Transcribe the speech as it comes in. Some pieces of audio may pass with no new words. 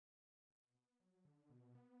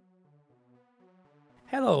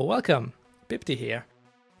Hello, welcome! Pipti here.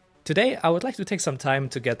 Today I would like to take some time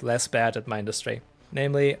to get less bad at Mindustry.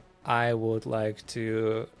 Namely, I would like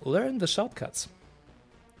to learn the shortcuts.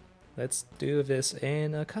 Let's do this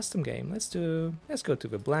in a custom game. Let's go to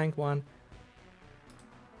the blank one.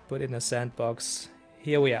 Put in a sandbox.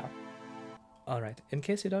 Here we are. Alright, in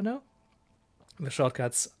case you don't know, the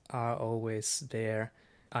shortcuts are always there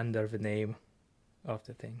under the name of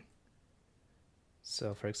the thing.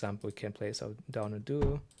 So for example, we can place down a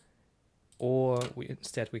duo, or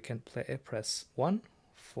instead we can press 1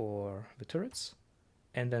 for the turrets,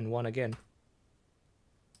 and then 1 again.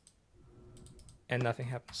 And nothing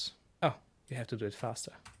happens. Oh, you have to do it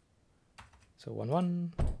faster. So 1,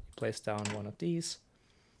 1, you place down one of these,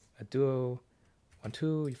 a duo, 1,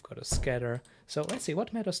 2, you've got a scatter. So let's see,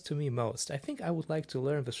 what matters to me most? I think I would like to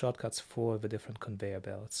learn the shortcuts for the different conveyor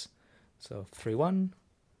belts. So 3, 1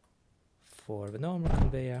 for the normal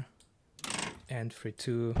conveyor, and 3,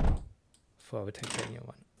 2 for the titanium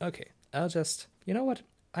one. Okay, I'll just, you know what?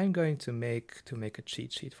 I'm going to make a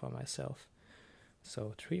cheat sheet for myself.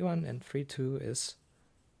 So 3, 1 and 3, 2 is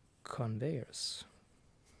conveyors.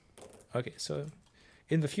 Okay, so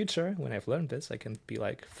in the future, when I've learned this, I can be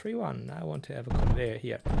like 3, 1, I want to have a conveyor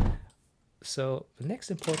here. So the next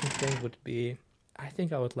important thing would be, I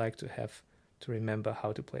think I would like to have to remember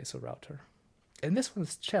how to place a router. And this one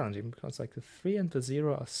is challenging because like the 3 and the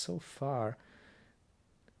 0 are so far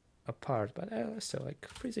apart, but still like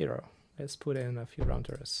 3, 0. Let's put in a few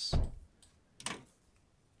routers.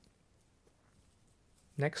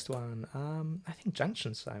 Next one, I think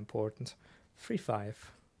junctions are important. 3,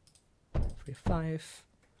 5. 3, 5,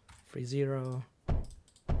 3, 0.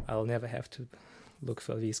 I'll never have to look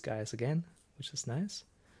for these guys again, which is nice.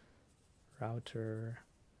 Router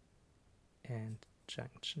and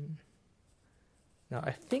junction. Now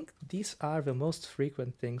I think these are the most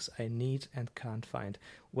frequent things I need and can't find.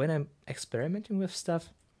 When I'm experimenting with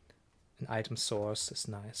stuff, an item source is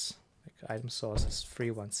nice. Like item source is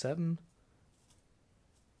 317.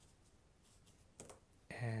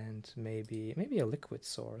 And maybe a liquid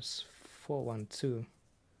source, 412.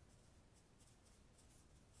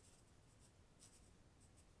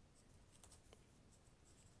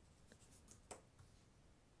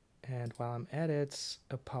 And while I'm at it,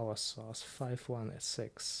 a power source,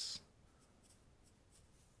 51S6.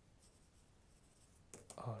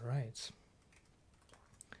 All right.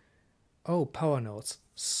 Oh, power nodes,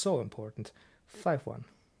 so important. 5-1.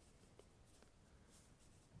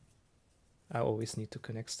 I always need to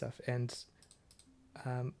connect stuff, and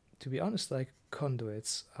to be honest, like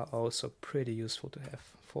conduits are also pretty useful to have.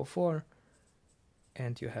 4-4,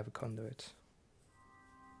 and you have a conduit.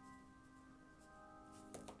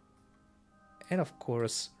 And of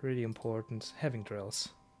course, really important, having drills.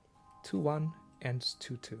 2-1 and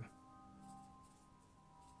 2-2.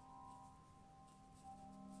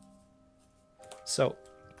 So,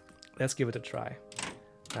 let's give it a try.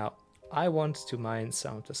 Now, I want to mine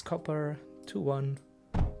some of this copper. 2-1,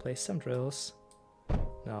 place some drills.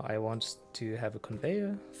 Now I want to have a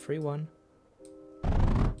conveyor, 3-1.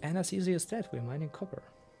 And as easy as that, we're mining copper.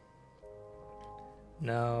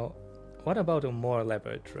 Now, what about a more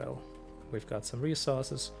elaborate drill? We've got some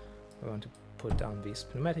resources. We want to put down these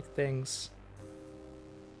pneumatic things.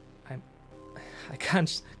 I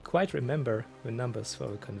can't quite remember the numbers for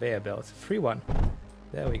the conveyor belt. 3-1.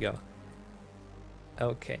 There we go.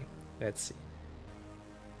 Okay, let's see.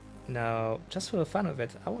 Now, just for the fun of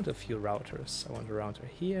it, I want a few routers. I want a router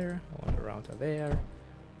here, I want a router there,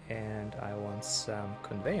 and I want some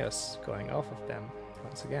conveyors going off of them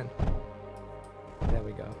once again. There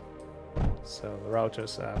we go. So the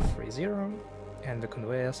routers are 3-0 and the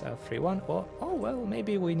conveyors are 3-1. Or oh well,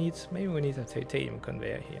 maybe we need a titanium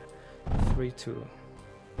conveyor here. 3-2.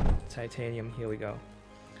 Titanium, here we go.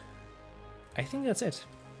 I think that's it.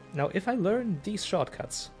 Now if I learn these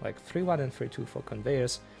shortcuts, like 3-1 and 3-2 for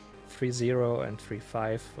conveyors, 3-0 and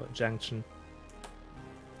 3-5 for junction.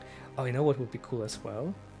 Oh, you know what would be cool as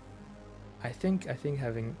well? I think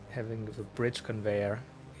having the bridge conveyor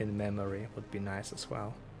in memory would be nice as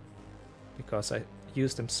well, because I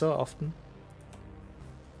use them so often.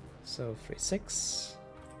 So 3-6,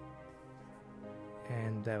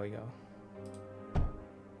 and there we go.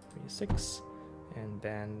 3-6, and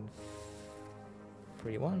then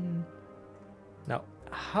 3-1. Now,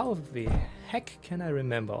 how the heck can I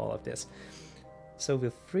remember all of this? So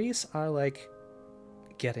the 3s are like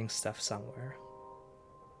getting stuff somewhere.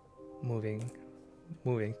 Moving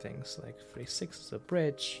things, like 3-6 is a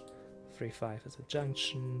bridge, 3-5 is a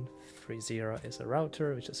junction, 3-0 is a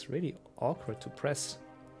router, which is really awkward to press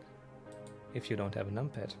if you don't have a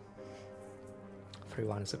numpad.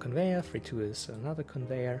 3-1 is a conveyor, 3-2 is another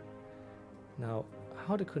conveyor. Now,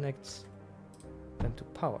 how to connect them to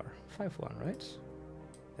power? 5-1, right?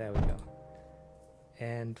 There we go.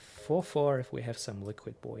 And 4-4 if we have some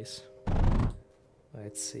liquid boys.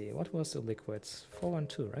 Let's see, what was the liquid?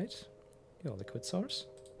 4-1-2, right? Your liquid source.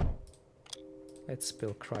 Let's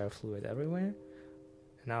spill cryofluid everywhere.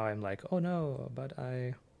 Now I'm like, oh no, but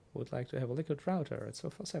I would like to have a liquid router at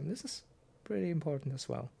 4-4-7. This is pretty important as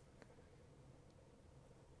well.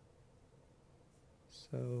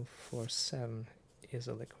 So 4-7 is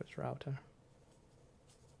a liquid router.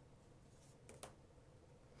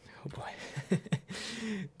 Oh boy.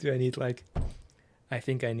 Do I need like, I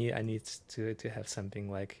think I need to have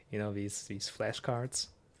something like, you know, these flashcards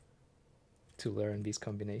to learn these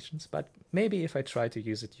combinations. But maybe if I try to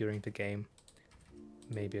use it during the game,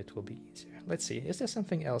 maybe it will be easier. Let's see, is there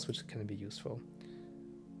something else which can be useful?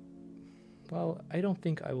 Well, I don't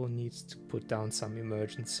think I will need to put down some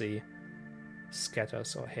emergency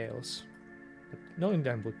scatters or hails, but knowing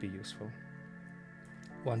them would be useful.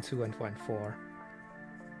 1-2 and 1-4.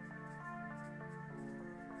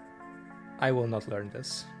 I will not learn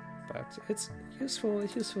this, but it's useful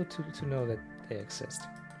to know that they exist.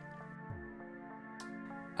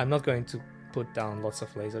 I'm not going to put down lots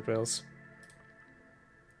of laser drills,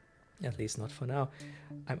 at least not for now.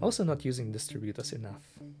 I'm also not using distributors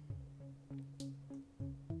enough.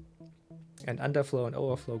 And underflow and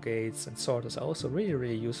overflow gates and sorters are also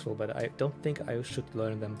really useful, but I don't think I should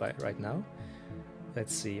learn them right now.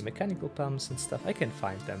 Let's see, mechanical pumps and stuff, I can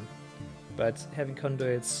find them. But having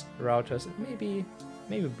conduits, routers, maybe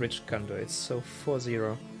bridge conduits. So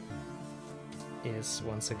 4-0 is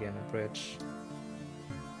once again a bridge.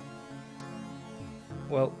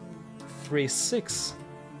 Well, 3-6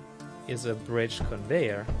 is a bridge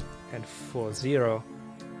conveyor, and 4-0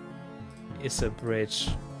 is a bridge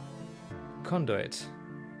conduit.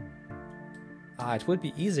 It would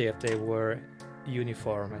be easier if they were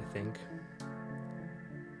uniform, I think.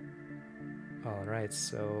 Alright,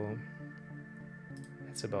 so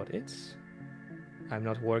that's about it. I'm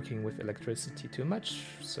not working with electricity too much,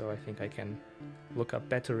 so I think I can look up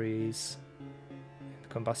batteries and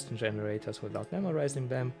combustion generators without memorizing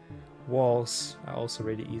them. Walls are also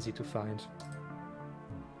really easy to find.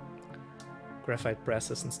 Graphite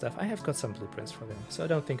presses and stuff, I have got some blueprints for them, so I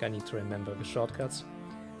don't think I need to remember the shortcuts.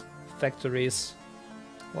 Factories,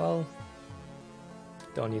 well,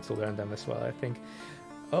 don't need to learn them as well, I think.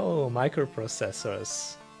 Oh,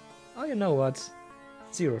 microprocessors. Oh, you know what?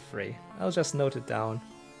 0-3. I'll just note it down,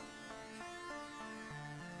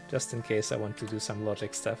 just in case I want to do some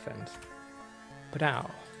logic stuff, and pow!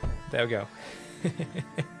 There we go.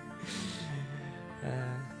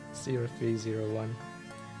 0301.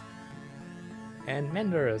 And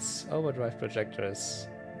menders, overdrive projectors,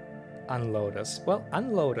 unloaders. Well,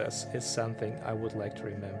 unloaders is something I would like to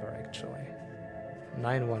remember actually.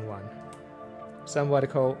 911. Somebody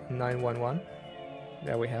call 911.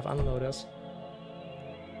 There we have unloaders.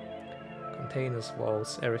 Containers,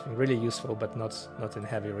 walls, everything really useful, but not in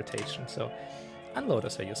heavy rotation. So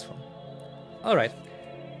unloaders are useful. All right,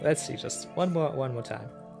 let's see, just one more time.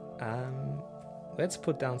 Let's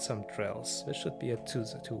put down some drills. This should be a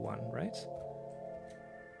 2-1, right?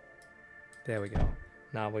 There we go.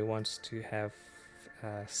 Now we want to have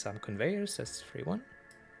some conveyors. That's 3-1,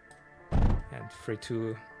 and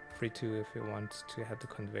 3-2 if you want to have the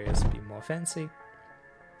conveyors be more fancy.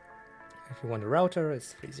 If you want a router,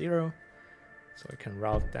 it's 3-0, so we can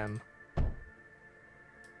route them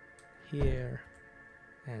here,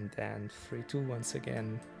 and then 3-2 once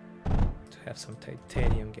again to have some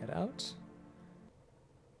titanium get out.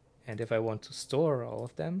 And if I want to store all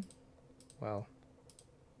of them, well,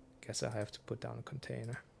 guess I have to put down a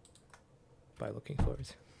container by looking for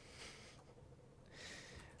it.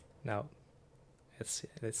 Now,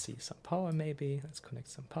 let's see some power maybe. Let's connect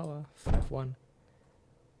some power. 5-1.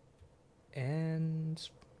 And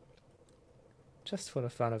just for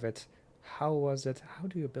the fun of it, how was it? How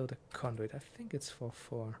do you build a conduit? I think it's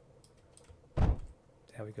 4-4.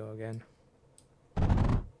 There we go again.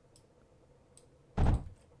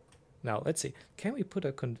 Now let's see. Can we put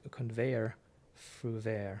a conveyor through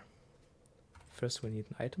there? First we need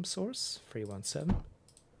an item source, 317.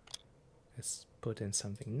 Let's put in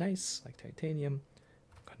something nice like titanium.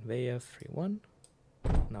 Conveyor 3-1.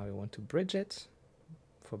 Now we want to bridge it.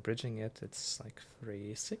 For bridging it, it's like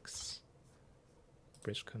 3-6.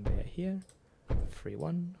 Bridge conveyor here.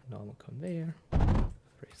 3-1, normal conveyor.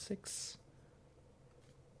 3-6.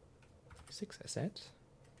 6 I said.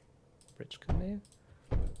 Bridge conveyor.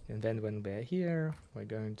 And then when they're here, we're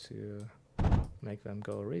going to make them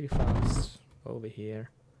go really fast over here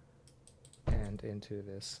and and into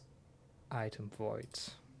this item void.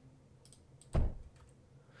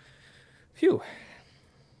 Phew.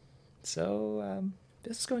 So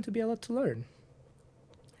this is going to be a lot to learn.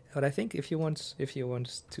 But I think if you want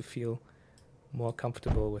to feel more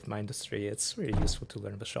comfortable with Mindustry, it's really useful to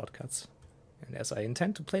learn the shortcuts. And as I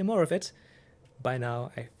intend to play more of it, by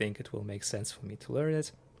now I think it will make sense for me to learn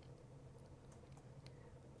it.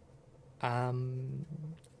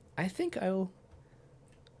 I think I'll.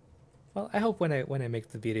 Well, I hope when I make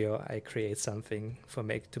the video, I create something to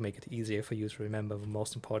make it easier for you to remember the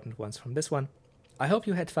most important ones from this one. I hope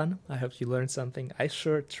you had fun. I hope you learned something. I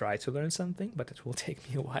sure try to learn something, but it will take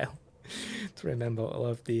me a while to remember all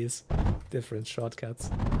of these different shortcuts.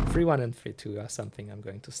 3.1 and 3.2 are something I'm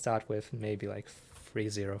going to start with, maybe like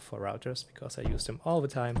 3.0 for routers, because I use them all the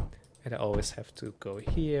time, and I always have to go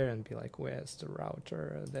here and be like, where's the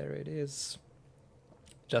router? There it is.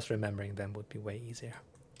 Just remembering them would be way easier.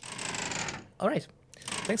 Alright,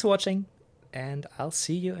 thanks for watching, and I'll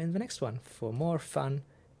see you in the next one for more fun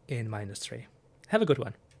in Mindustry. Have a good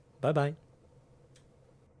one. Bye bye.